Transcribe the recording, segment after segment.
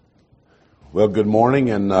Well, good morning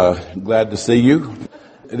and glad to see you.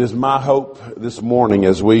 It is my hope this morning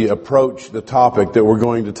as we approach the topic that we're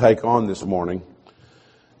going to take on this morning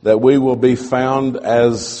that we will be found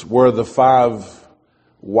as were the 5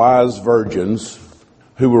 wise virgins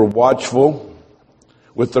who were watchful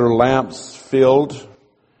with their lamps filled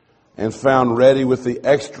and found ready with the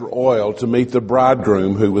extra oil to meet the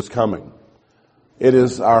bridegroom who was coming. It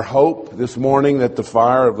is our hope this morning that the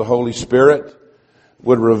fire of the Holy Spirit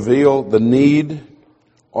would reveal the need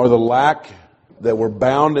or the lack that were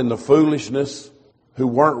bound in the foolishness who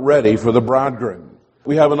weren't ready for the bridegroom.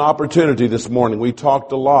 We have an opportunity this morning. We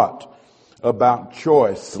talked a lot about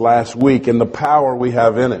choice last week and the power we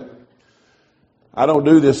have in it. I don't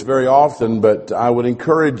do this very often, but I would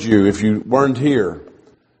encourage you, if you weren't here,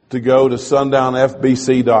 to go to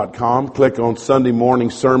sundownfbc.com, click on Sunday morning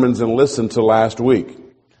sermons and listen to last week.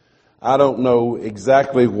 I don't know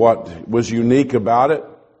exactly what was unique about it,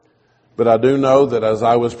 but I do know that as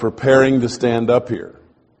I was preparing to stand up here,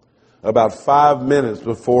 about 5 minutes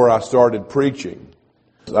before I started preaching,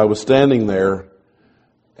 I was standing there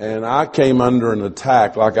and I came under an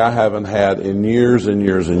attack like I haven't had in years and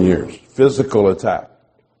years and years. Physical attack.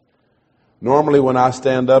 Normally when I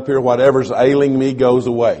stand up here, whatever's ailing me goes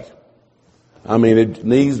away. I mean,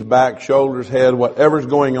 knees, back, shoulders, head, whatever's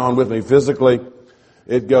going on with me physically,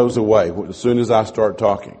 it goes away as soon as I start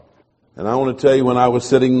talking. And I want to tell you, when I was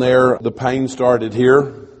sitting there, the pain started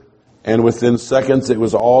here, and within seconds it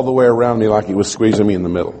was all the way around me like it was squeezing me in the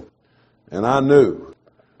middle. And I knew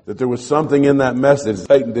that there was something in that message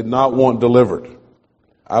Satan did not want delivered.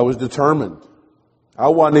 I was determined. I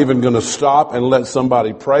wasn't even going to stop and let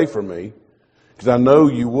somebody pray for me, because I know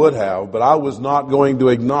you would have, but I was not going to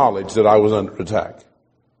acknowledge that I was under attack.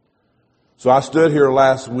 So I stood here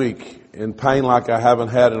last week in pain like I haven't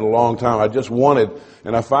had in a long time. I just wanted,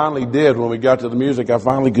 and I finally did, when we got to the music, I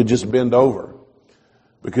finally could just bend over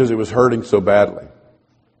because it was hurting so badly.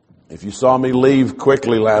 If you saw me leave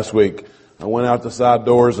quickly last week, I went out the side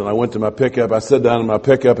doors and I went to my pickup. I sat down in my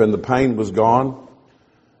pickup and the pain was gone,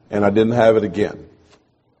 and I didn't have it again.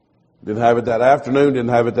 Didn't have it that afternoon, didn't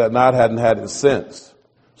have it that night, hadn't had it since.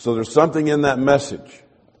 So there's something in that message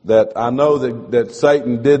that I know that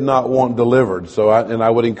Satan did not want delivered. I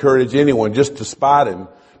would encourage anyone, just to spot him,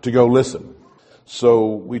 to go listen.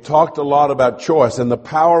 So we talked a lot about choice and the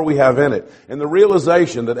power we have in it, and the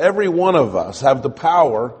realization that every one of us have the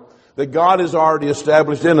power that God has already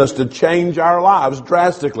established in us to change our lives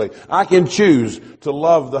drastically. I can choose to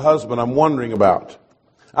love the husband I'm wondering about.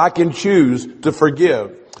 I can choose to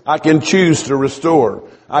forgive. I can choose to restore.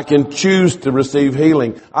 I can choose to receive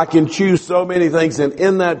healing. I can choose so many things, and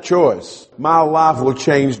in that choice, my life will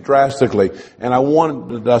change drastically. And I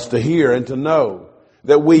wanted us to hear and to know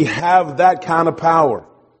that we have that kind of power.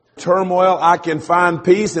 Turmoil, I can find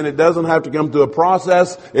peace, and it doesn't have to come through a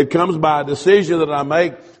process. It comes by a decision that I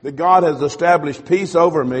make, that God has established peace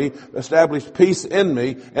over me, established peace in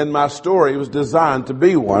me, and my story was designed to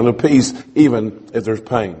be one of peace, even if there's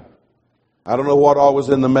pain. I don't know what all was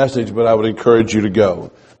in the message, but I would encourage you to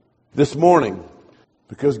go. This morning,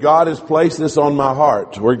 because God has placed this on my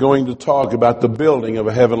heart, we're going to talk about the building of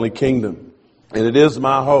a heavenly kingdom. And it is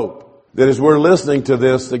my hope that as we're listening to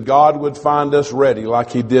this, that God would find us ready like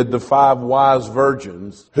He did the 5 wise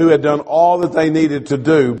virgins who had done all that they needed to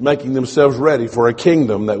do, making themselves ready for a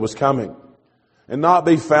kingdom that was coming. And not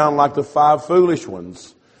be found like the 5 foolish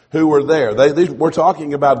ones who were there. We're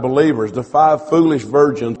talking about believers. The 5 foolish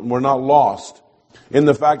virgins were not lost. In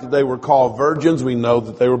the fact that they were called virgins, we know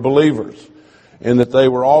that they were believers. And that they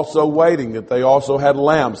were also waiting, that they also had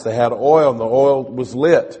lamps, they had oil, and the oil was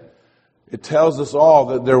lit. It tells us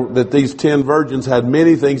all that these 10 virgins had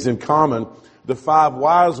many things in common. The 5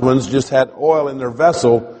 wise ones just had oil in their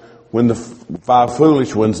vessel when the 5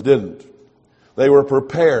 foolish ones didn't. They were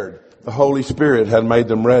prepared. The Holy Spirit had made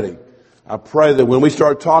them ready. I pray that when we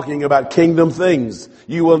start talking about kingdom things,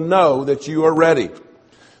 you will know that you are ready,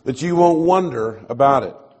 that you won't wonder about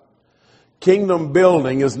it. Kingdom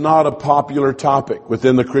building is not a popular topic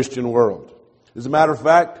within the Christian world. As a matter of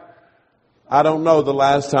fact, I don't know the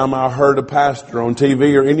last time I heard a pastor on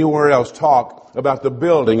TV or anywhere else talk about the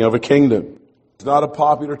building of a kingdom. It's not a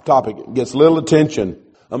popular topic. It gets little attention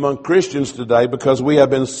among Christians today because we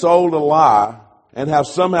have been sold a lie and have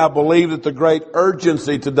somehow believed that the great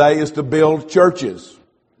urgency today is to build churches.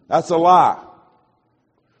 That's a lie.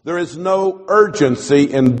 There is no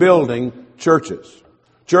urgency in building churches.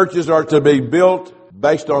 Churches are to be built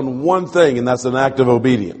based on one thing, and that's an act of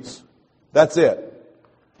obedience. That's it.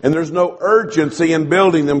 And there's no urgency in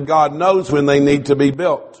building them. God knows when they need to be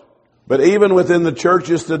built. But even within the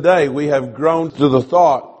churches today, we have grown to the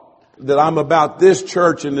thought that I'm about this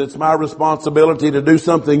church and it's my responsibility to do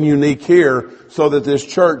something unique here so that this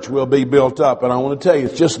church will be built up. And I want to tell you,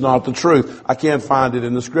 it's just not the truth. I can't find it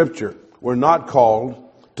in the Scripture. We're not called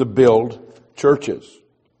to build churches.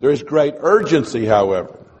 There is great urgency,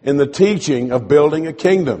 however, in the teaching of building a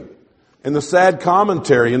kingdom. And the sad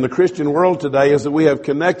commentary in the Christian world today is that we have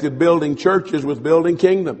connected building churches with building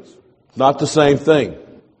kingdoms. Not the same thing.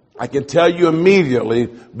 I can tell you immediately,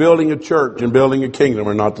 building a church and building a kingdom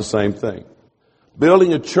are not the same thing.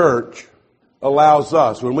 Building a church allows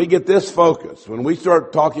us, when we get this focus, when we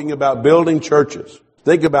start talking about building churches,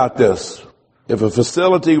 think about this. If a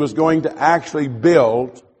facility was going to actually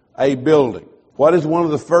build a building, what is one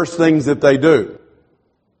of the first things that they do?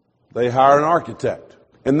 They hire an architect.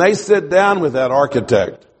 And they sit down with that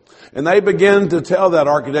architect. And they begin to tell that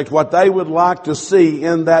architect what they would like to see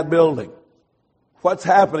in that building. What's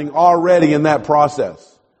happening already in that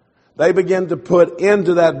process? They begin to put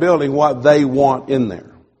into that building what they want in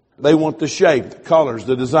there. They want the shape, the colors,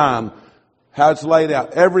 the design, how it's laid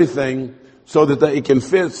out, everything so that they can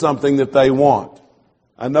fit something that they want.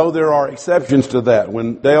 I know there are exceptions to that.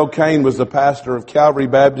 When Dale Kane was the pastor of Calvary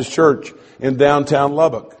Baptist Church in downtown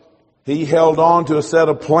Lubbock, he held on to a set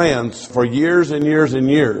of plans for years and years and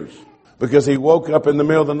years because he woke up in the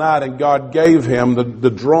middle of the night and God gave him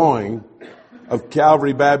the drawing of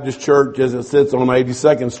Calvary Baptist Church as it sits on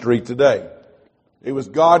 82nd Street today. It was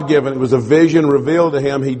God-given. It was a vision revealed to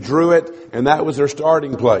him. He drew it, and that was their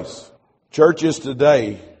starting place. Churches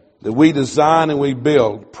today that we design and we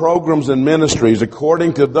build programs and ministries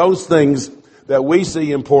according to those things that we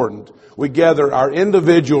see important. We gather our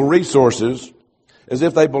individual resources as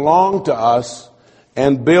if they belong to us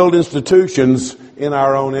and build institutions in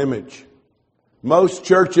our own image. Most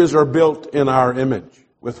churches are built in our image,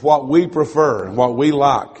 with what we prefer and what we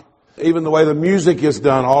like. Even the way the music is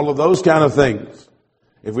done, all of those kind of things.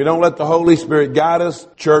 If we don't let the Holy Spirit guide us,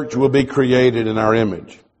 church will be created in our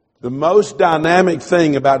image. The most dynamic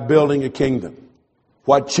thing about building a kingdom,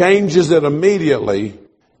 what changes it immediately,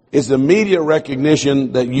 is the immediate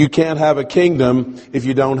recognition that you can't have a kingdom if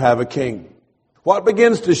you don't have a king. What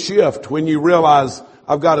begins to shift when you realize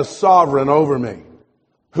I've got a sovereign over me?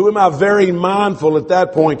 Who am I very mindful at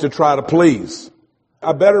that point to try to please?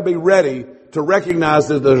 I better be ready to recognize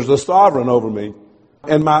that there's a sovereign over me.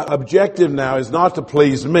 And my objective now is not to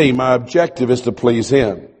please me. My objective is to please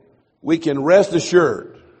Him. We can rest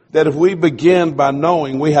assured that if we begin by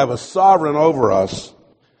knowing we have a sovereign over us,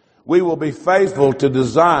 we will be faithful to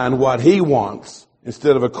design what He wants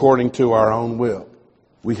instead of according to our own will.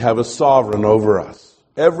 We have a sovereign over us.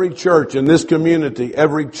 Every church in this community,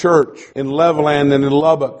 every church in Levelland and in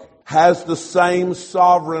Lubbock has the same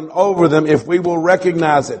sovereign over them if we will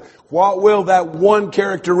recognize it. What will that one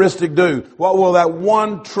characteristic do? What will that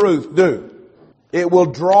one truth do? It will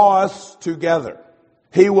draw us together.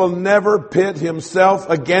 He will never pit Himself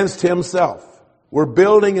against Himself. We're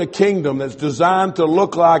building a kingdom that's designed to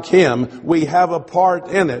look like Him. We have a part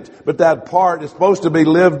in it, but that part is supposed to be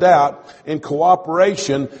lived out in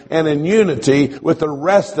cooperation and in unity with the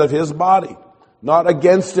rest of His body. Not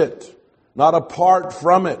against it. Not apart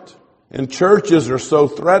from it. And churches are so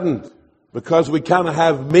threatened because we kind of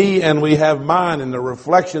have me and we have mine in the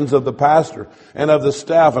reflections of the pastor and of the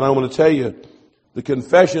staff. And I want to tell you, the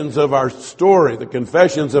confessions of our story, the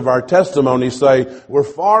confessions of our testimony say we're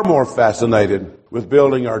far more fascinated with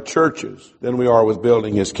building our churches than we are with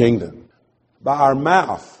building His kingdom. By our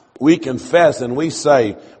mouth, we confess and we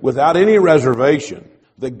say without any reservation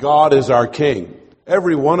that God is our King.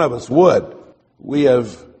 Every one of us would. We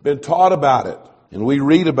have been taught about it and we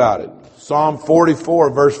read about it. Psalm 44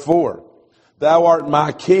 verse 4. Thou art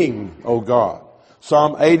my King, O God.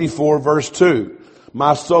 Psalm 84 verse 2.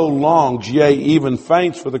 My soul longs, yea, even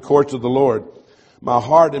faints for the courts of the Lord. My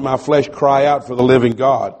heart and my flesh cry out for the living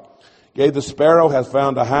God. Yea, the sparrow hath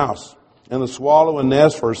found a house, and the swallow a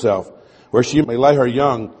nest for herself, where she may lay her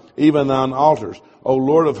young, even on altars. O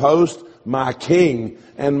Lord of hosts, my King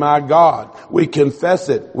and my God. We confess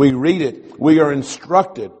it. We read it. We are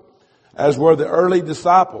instructed, as were the early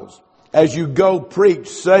disciples, as you go preach,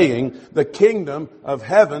 saying, the kingdom of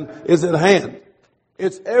heaven is at hand.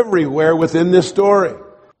 It's everywhere within this story.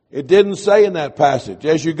 It didn't say in that passage,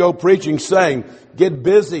 as you go preaching, saying, get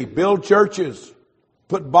busy, build churches,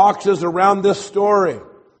 put boxes around this story.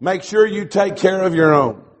 Make sure you take care of your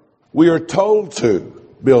own. We are told to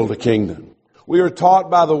build a kingdom. We are taught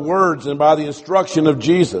by the words and by the instruction of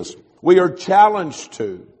Jesus. We are challenged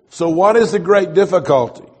to. So what is the great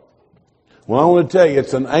difficulty? Well, I want to tell you,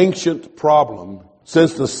 it's an ancient problem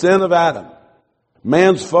since the sin of Adam.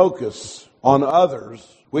 Man's focus on others,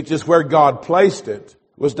 which is where God placed it,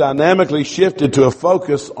 was dynamically shifted to a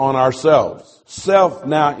focus on ourselves. Self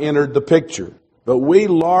now entered the picture. But we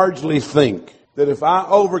largely think that if I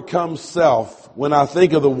overcome self when I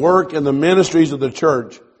think of the work and the ministries of the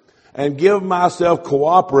church and give myself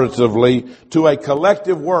cooperatively to a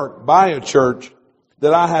collective work by a church,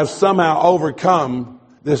 that I have somehow overcome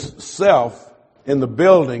this self in the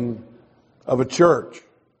building of a church.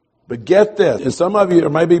 But get this, and some of you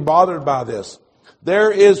may be bothered by this.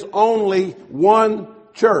 There is only one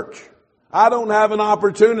church. I don't have an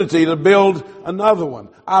opportunity to build another one.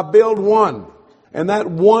 I build one. And that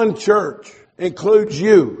one church includes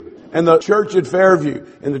you and the church at Fairview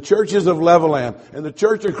and the churches of Levelland and the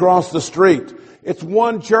church across the street. It's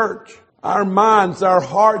one church. Our minds, our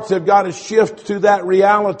hearts have got to shift to that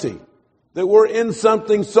reality that we're in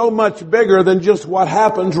something so much bigger than just what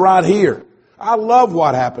happens right here. I love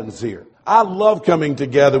what happens here. I love coming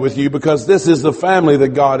together with you because this is the family that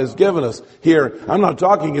God has given us here. I'm not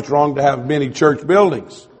talking it's wrong to have many church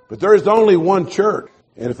buildings, but there is only one church.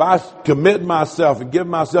 And if I commit myself and give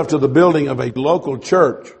myself to the building of a local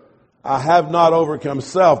church, I have not overcome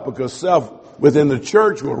self, because self within the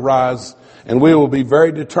church will rise, and we will be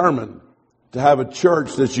very determined to have a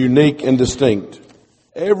church that's unique and distinct.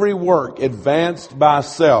 Every work advanced by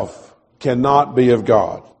self cannot be of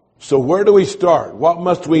God. So where do we start? What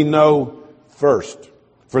must we know first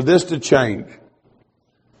for this to change?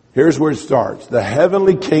 Here's where it starts. The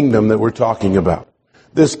heavenly kingdom that we're talking about.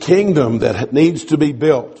 This kingdom that needs to be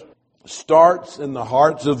built starts in the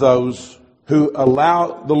hearts of those who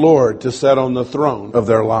allow the Lord to sit on the throne of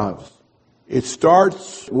their lives. It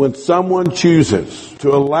starts when someone chooses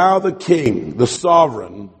to allow the king, the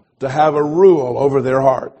sovereign, to have a rule over their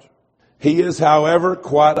heart. He is, however,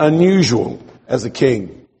 quite unusual as a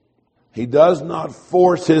king. He does not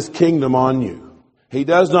force his kingdom on you. He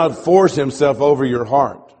does not force himself over your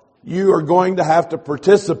heart. You are going to have to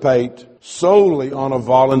participate solely on a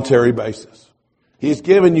voluntary basis. He's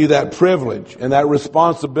given you that privilege and that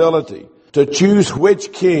responsibility to choose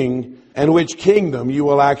which king and which kingdom you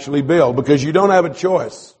will actually build, because you don't have a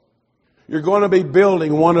choice. You're going to be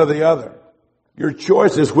building one or the other. Your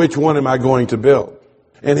choice is, which one am I going to build?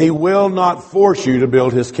 And he will not force you to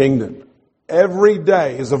build his kingdom. Every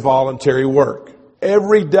day is a voluntary work.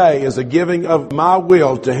 Every day is a giving of my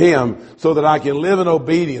will to him so that I can live in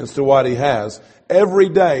obedience to what he has. Every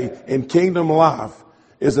day in kingdom life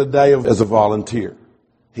is a day as a volunteer.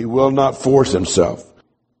 He will not force himself.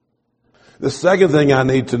 The second thing I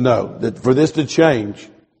need to know, that for this to change,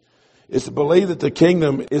 is to believe that the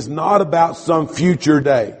kingdom is not about some future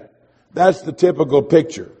day. That's the typical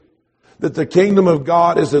picture. That the kingdom of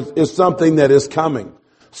God is something that is coming.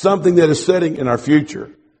 Something that is sitting in our future.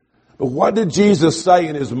 But what did Jesus say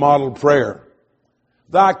in his model prayer?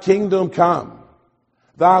 Thy kingdom come.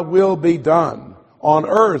 Thy will be done on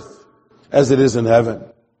earth as it is in heaven.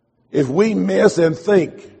 If we miss and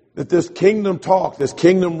think that this kingdom talk, this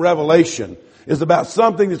kingdom revelation is about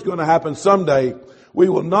something that's going to happen someday, we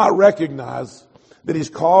will not recognize that he's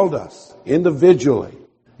called us individually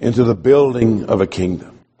into the building of a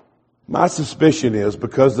kingdom. My suspicion is,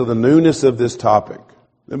 because of the newness of this topic,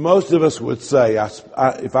 that most of us would say,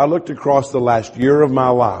 if I looked across the last year of my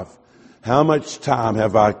life, how much time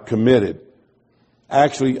have I committed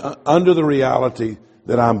actually under the reality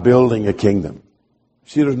that I'm building a kingdom?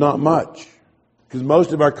 See, there's not much, because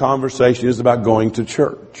most of our conversation is about going to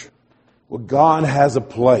church. Well, God has a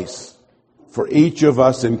place for each of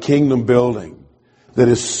us in kingdom building that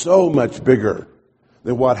is so much bigger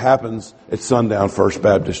than what happens at Sundown First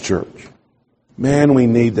Baptist Church. Man, we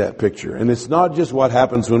need that picture. And it's not just what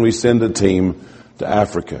happens when we send a team to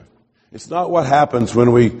Africa. It's not what happens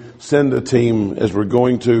when we send a team, as we're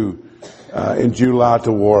going to in July,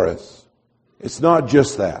 to Juarez. It's not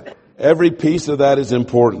just that. Every piece of that is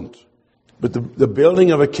important. But the building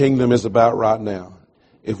of a kingdom is about right now.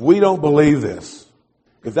 If we don't believe this,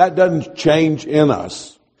 if that doesn't change in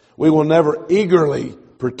us, we will never eagerly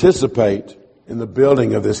participate in the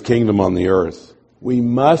building of this kingdom on the earth. We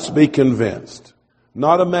must be convinced,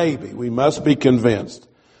 not a maybe, we must be convinced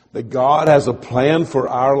that God has a plan for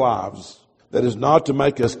our lives that is not to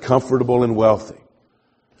make us comfortable and wealthy.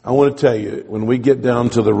 I want to tell you, when we get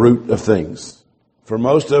down to the root of things, for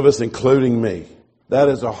most of us, including me, that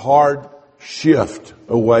is a hard shift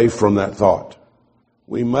away from that thought.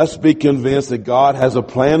 We must be convinced that God has a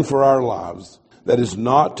plan for our lives that is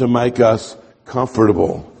not to make us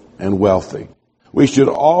comfortable and wealthy. We should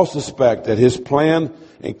all suspect that his plan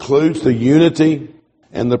includes the unity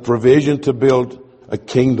and the provision to build a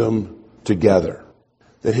kingdom together.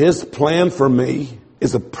 That his plan for me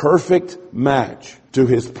is a perfect match to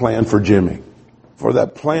his plan for Jimmy. For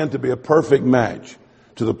that plan to be a perfect match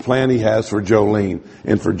to the plan he has for Jolene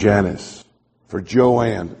and for Janice, for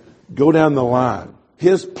Joanne. Go down the line.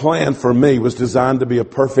 His plan for me was designed to be a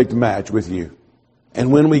perfect match with you.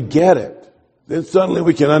 And when we get it, then suddenly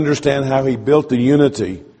we can understand how he built the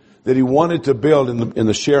unity that he wanted to build in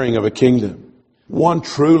the sharing of a kingdom. One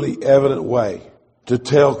truly evident way to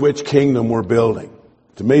tell which kingdom we're building.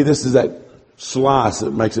 To me, this is that slice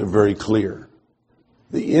that makes it very clear.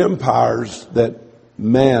 The empires that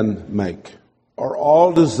man make are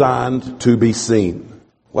all designed to be seen.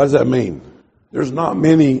 What does that mean? There's not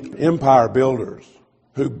many empire builders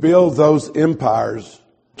who build those empires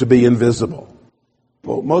to be invisible.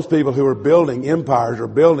 Well, most people who are building empires are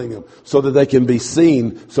building them so that they can be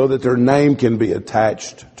seen, so that their name can be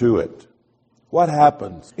attached to it. What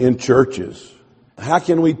happens in churches? How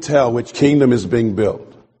can we tell which kingdom is being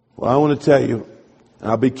built? Well, I want to tell you, and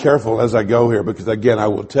I'll be careful as I go here, because again, I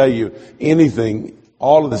will tell you anything,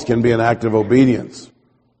 all of this can be an act of obedience.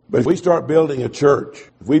 But if we start building a church,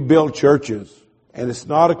 if we build churches, and it's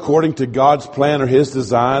not according to God's plan or His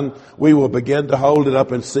design, we will begin to hold it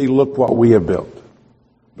up and see, look what we have built.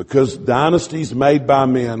 Because dynasties made by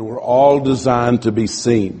men were all designed to be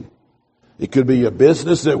seen. It could be a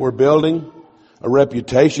business that we're building, a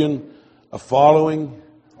reputation, a following,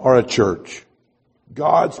 or a church.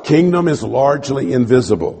 God's kingdom is largely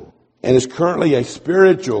invisible and is currently a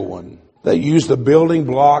spiritual one that used the building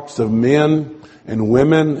blocks of men and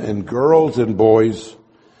women and girls and boys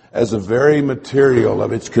as a very material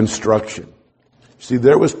of its construction. See,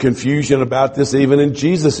 there was confusion about this even in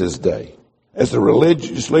Jesus' day, as the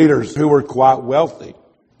religious leaders who were quite wealthy,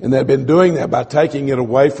 and they'd been doing that by taking it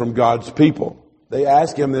away from God's people. They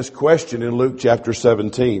asked him this question in Luke chapter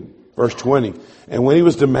 17, verse 20. And when he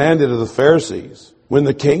was demanded of the Pharisees, when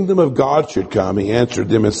the kingdom of God should come, he answered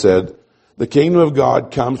them and said, the kingdom of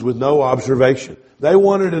God comes with no observation. They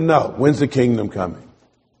wanted to know, when's the kingdom coming?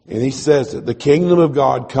 And he says that the kingdom of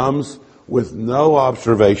God comes with no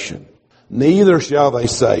observation. Neither shall they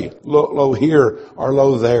say, lo here or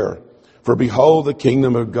lo there. For behold, the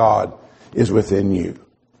kingdom of God is within you.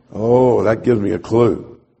 Oh, that gives me a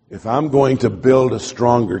clue. If I'm going to build a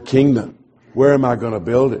stronger kingdom, where am I going to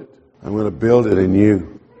build it? I'm going to build it in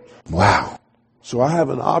you. Wow. So I have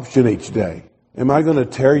an option each day. Am I going to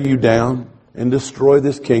tear you down and destroy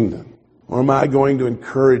this kingdom? Or am I going to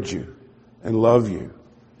encourage you and love you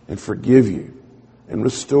and forgive you and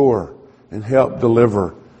restore and help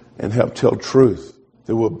deliver and help tell truth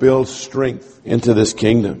that will build strength into this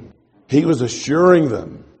kingdom? He was assuring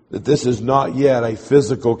them that this is not yet a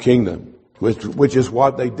physical kingdom, which is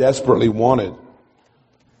what they desperately wanted,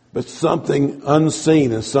 but something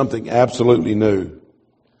unseen and something absolutely new.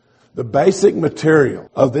 The basic material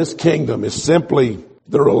of this kingdom is simply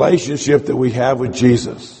the relationship that we have with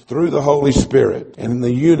Jesus through the Holy Spirit and in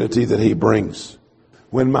the unity that He brings.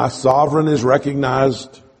 When my sovereign is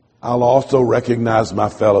recognized, I'll also recognize my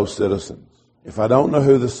fellow citizens. If I don't know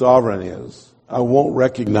who the sovereign is, I won't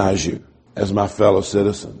recognize you as my fellow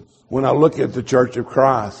citizens. When I look at the Church of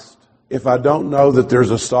Christ, if I don't know that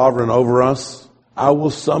there's a sovereign over us, I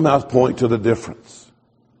will somehow point to the difference.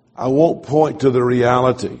 I won't point to the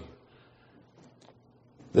reality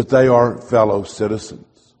that they are fellow citizens.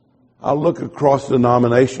 I'll look across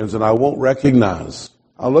denominations and I won't recognize.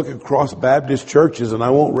 I'll look across Baptist churches and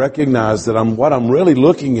I won't recognize that what I'm really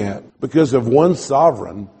looking at, because of one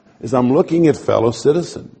sovereign, is I'm looking at fellow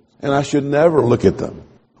citizens. And I should never look at them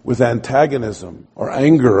with antagonism or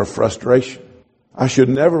anger or frustration. I should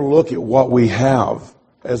never look at what we have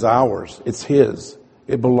as ours. It's His.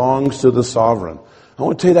 It belongs to the sovereign. I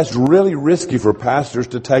want to tell you that's really risky for pastors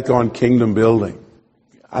to take on kingdom building.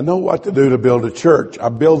 I know what to do to build a church. I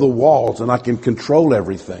build the walls and I can control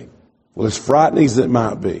everything. Well, as frightening as it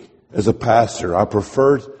might be, as a pastor, I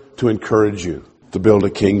prefer to encourage you to build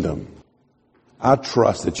a kingdom. I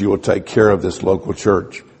trust that you will take care of this local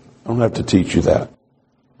church. I don't have to teach you that.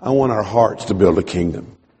 I want our hearts to build a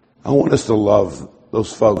kingdom. I want us to love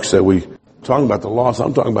those folks that we talking about the lost.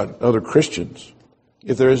 I'm talking about other Christians.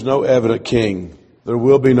 If there is no evident king, there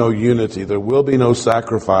will be no unity. There will be no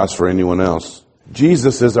sacrifice for anyone else.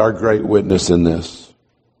 Jesus is our great witness in this,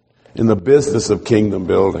 in the business of kingdom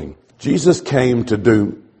building. Jesus came to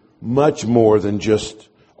do much more than just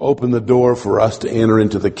open the door for us to enter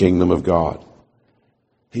into the kingdom of God.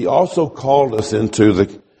 He also called us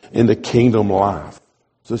into kingdom life.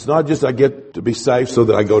 So it's not just I get to be saved so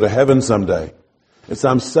that I go to heaven someday. It's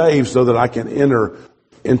I'm saved so that I can enter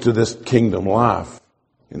into this kingdom life,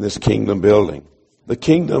 in this kingdom building. The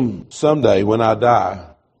kingdom someday when I die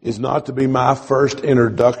is not to be my first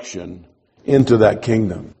introduction into that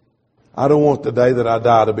kingdom. I don't want the day that I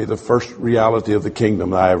die to be the first reality of the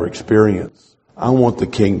kingdom that I ever experience. I want the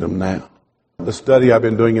kingdom now. The study I've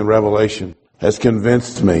been doing in Revelation has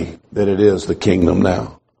convinced me that it is the kingdom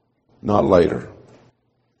now, not later.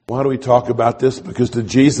 Why do we talk about this? Because to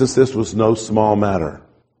Jesus, this was no small matter.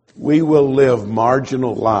 We will live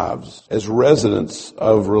marginal lives as residents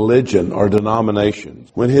of religion or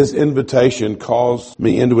denominations when His invitation calls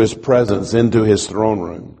me into His presence, into His throne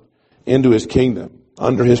room, into His kingdom,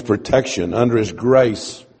 under His protection, under His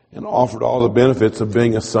grace, and offered all the benefits of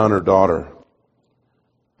being a son or daughter.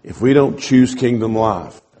 If we don't choose kingdom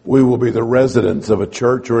life, we will be the residents of a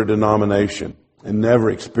church or a denomination and never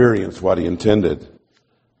experience what He intended.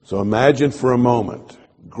 So imagine for a moment,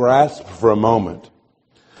 grasp for a moment,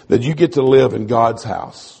 that you get to live in God's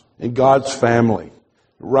house, in God's family,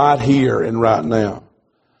 right here and right now.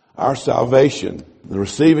 Our salvation, the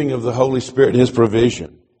receiving of the Holy Spirit and His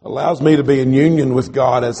provision, allows me to be in union with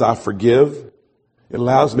God as I forgive. It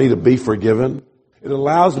allows me to be forgiven. It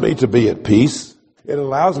allows me to be at peace. It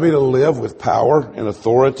allows me to live with power and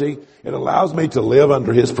authority. It allows me to live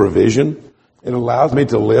under His provision. It allows me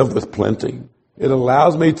to live with plenty. It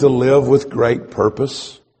allows me to live with great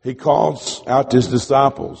purpose. He calls out to His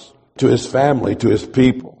disciples, to His family, to His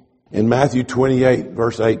people. In Matthew 28,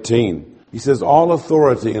 verse 18, He says, all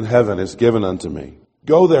authority in heaven is given unto me.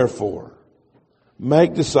 Go therefore,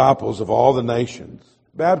 make disciples of all the nations,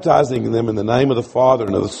 baptizing them in the name of the Father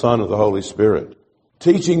and of the Son and of the Holy Spirit,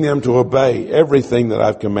 teaching them to obey everything that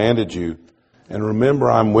I've commanded you. And remember,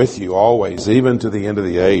 I'm with you always, even to the end of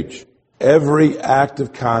the age. Every act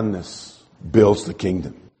of kindness builds the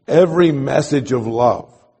kingdom. Every message of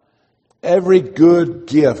love, every good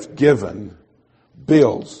gift given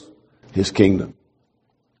builds His kingdom.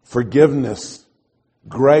 Forgiveness,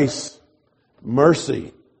 grace,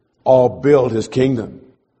 mercy, all build His kingdom.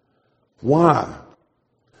 Why?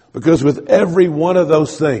 Because with every one of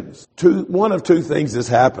those things, one of two things is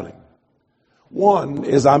happening. One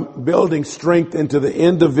is I'm building strength into the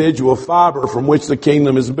individual fiber from which the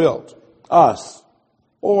kingdom is built, us.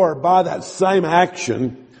 Or by that same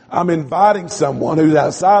action, I'm inviting someone who's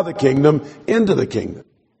outside the kingdom into the kingdom.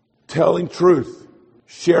 Telling truth,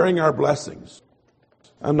 sharing our blessings.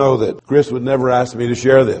 I know that Chris would never ask me to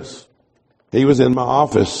share this. He was in my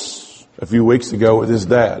office a few weeks ago with his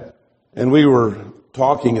dad, and we were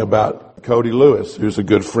talking about Cody Lewis, who's a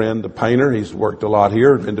good friend, a painter. He's worked a lot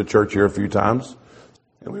here, been to church here a few times.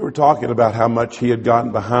 And we were talking about how much he had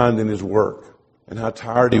gotten behind in his work and how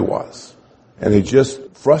tired he was. And he just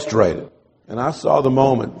frustrated. And I saw the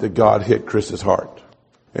moment that God hit Chris's heart.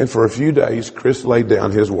 And for a few days, Chris laid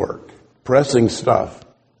down his work, pressing stuff,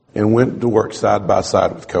 and went to work side by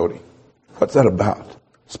side with Cody. What's that about?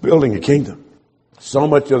 It's building a kingdom. So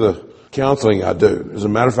much of the counseling I do, as a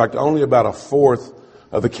matter of fact, only about a fourth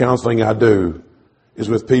of the counseling I do is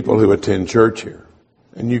with people who attend church here.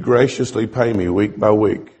 And you graciously pay me week by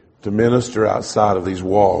week to minister outside of these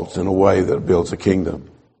walls in a way that builds a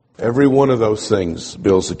kingdom. Every one of those things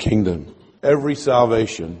builds a kingdom. Every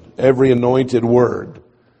salvation, every anointed word,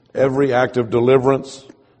 every act of deliverance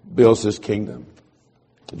builds His kingdom.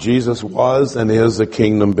 Jesus was and is a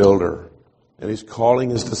kingdom builder. And He's calling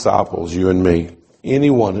His disciples, you and me,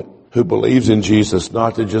 anyone who believes in Jesus,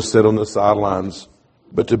 not to just sit on the sidelines,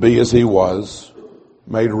 but to be as He was,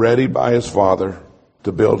 made ready by His Father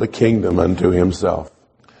to build a kingdom unto Himself.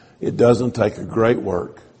 It doesn't take a great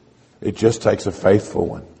work. It just takes a faithful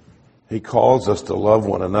one. He calls us to love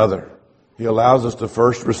one another. He allows us to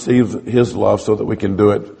first receive His love so that we can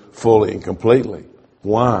do it fully and completely.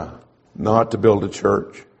 Why? Not to build a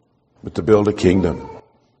church, but to build a kingdom.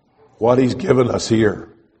 What He's given us here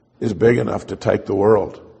is big enough to take the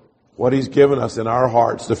world. What He's given us in our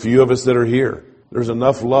hearts, the few of us that are here, there's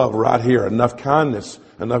enough love right here, enough kindness,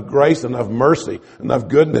 enough grace, enough mercy, enough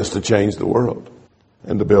goodness to change the world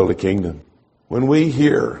and to build a kingdom. When we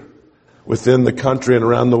hear within the country and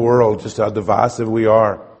around the world just how divisive we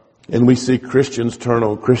are, and we see Christians turn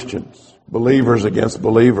on Christians, believers against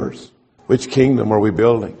believers, which kingdom are we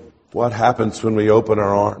building? What happens when we open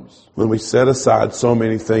our arms? When we set aside so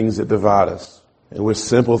many things that divide us, and with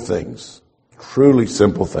simple things, truly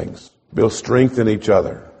simple things, build strength in each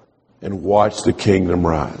other and watch the kingdom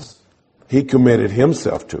rise. He committed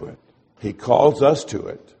Himself to it. He calls us to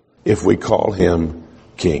it if we call Him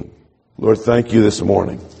King. Lord, thank You this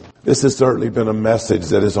morning. This has certainly been a message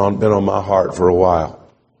that has been on my heart for a while.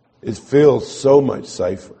 It feels so much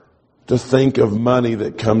safer to think of money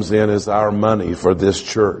that comes in as our money for this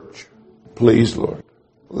church. Please, Lord,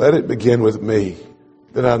 let it begin with me,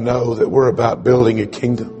 that I know that we're about building a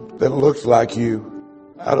kingdom that looks like You.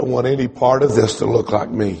 I don't want any part of this to look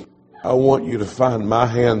like me. I want You to find my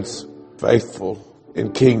hands faithful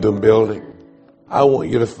in kingdom building. I want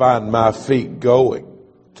you to find my feet going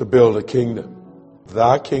to build a kingdom.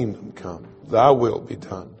 Thy kingdom come, thy will be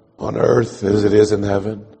done on earth as it is in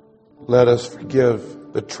heaven. Let us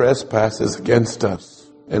forgive the trespasses against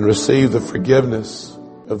us and receive the forgiveness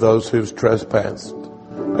of those who've trespassed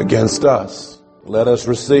against us. Let us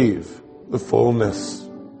receive the fullness.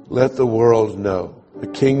 Let the world know the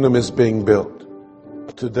kingdom is being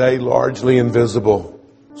built. Today largely invisible,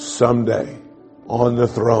 someday on the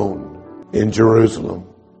throne in Jerusalem.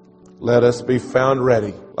 Let us be found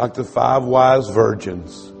ready like the 5 wise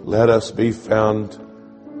virgins. Let us be found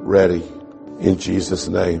ready in Jesus'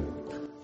 name.